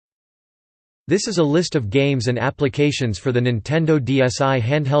This is a list of games and applications for the Nintendo DSi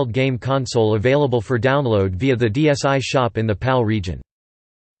handheld game console available for download via the DSi shop in the PAL region.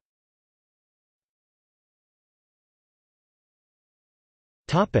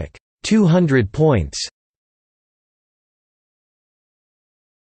 Topic: 200 points.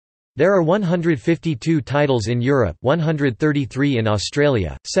 There are 152 titles in Europe, 133 in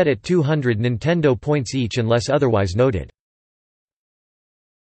Australia, set at 200 Nintendo points each unless otherwise noted.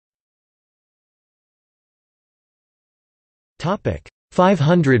 Topic: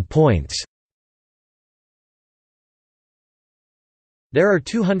 500 points. There are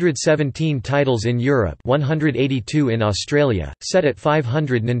 217 titles in Europe, 182 in Australia, set at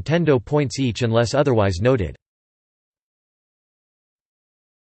 500 Nintendo points each unless otherwise noted.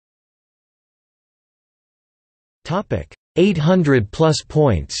 Topic: 800 plus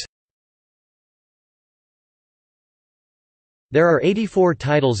points. There are 84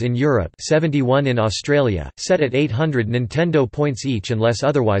 titles in Europe, 71 in Australia, set at 800 Nintendo points each unless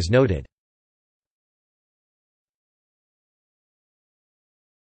otherwise noted.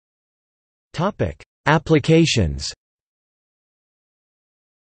 Topic: Applications.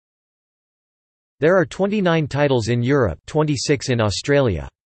 There are 29 titles in Europe, 26 in Australia.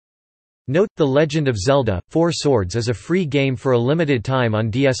 Note: The Legend of Zelda: Four Swords is a free game for a limited time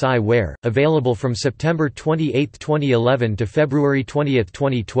on DSiWare, available from September 28, 2011 to February 20,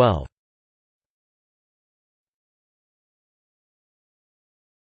 2012.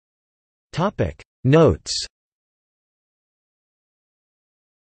 Topic: Notes.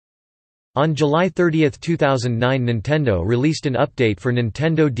 On July 30, 2009, Nintendo released an update for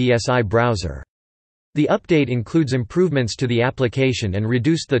Nintendo DSi browser. The update includes improvements to the application and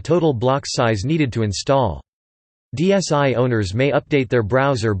reduced the total block size needed to install. DSi owners may update their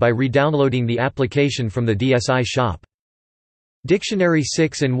browser by re-downloading the application from the DSi shop. Dictionary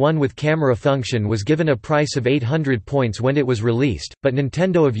 6-in-1 with camera function was given a price of 800 points when it was released, but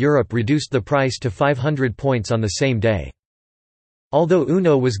Nintendo of Europe reduced the price to 500 points on the same day. Although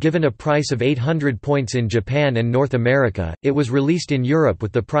Uno was given a price of 800 points in Japan and North America, it was released in Europe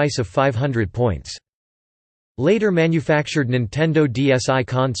with the price of 500 points. Later manufactured Nintendo DSi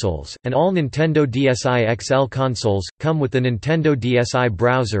consoles, and all Nintendo DSi XL consoles, come with the Nintendo DSi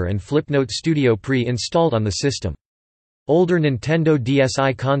browser and Flipnote Studio pre-installed on the system. Older Nintendo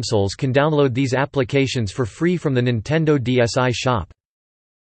DSi consoles can download these applications for free from the Nintendo DSi shop.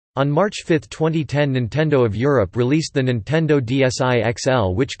 On March 5, 2010, Nintendo of Europe released the Nintendo DSi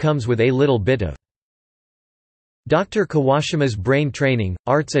XL, which comes with a little bit of Dr. Kawashima's Brain Training,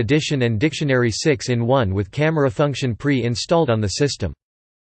 Arts Edition and Dictionary 6-in-1 with camera function pre-installed on the system.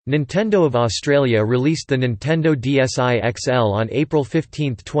 Nintendo of Australia released the Nintendo DSi XL on April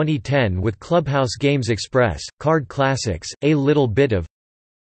 15, 2010 with Clubhouse Games Express, Card Classics, a little bit of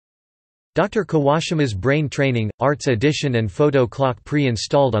Dr. Kawashima's Brain Training, Arts Edition and Photo Clock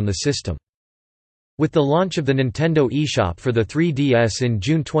pre-installed on the system. With the launch of the Nintendo eShop for the 3DS in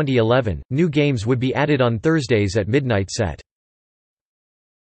June 2011, new games would be added on Thursdays at midnight set.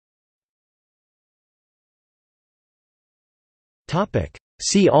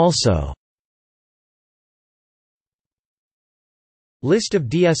 See also: List of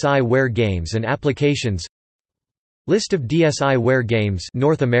DSiWare games and applications, List of DSiWare games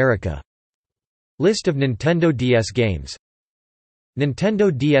North America, List of Nintendo DS games, Nintendo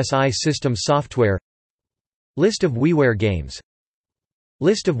DSi system software, List of WiiWare games,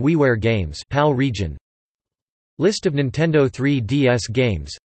 List of WiiWare games PAL region, List of Nintendo 3DS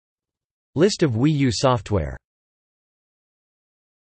games, List of Wii U software.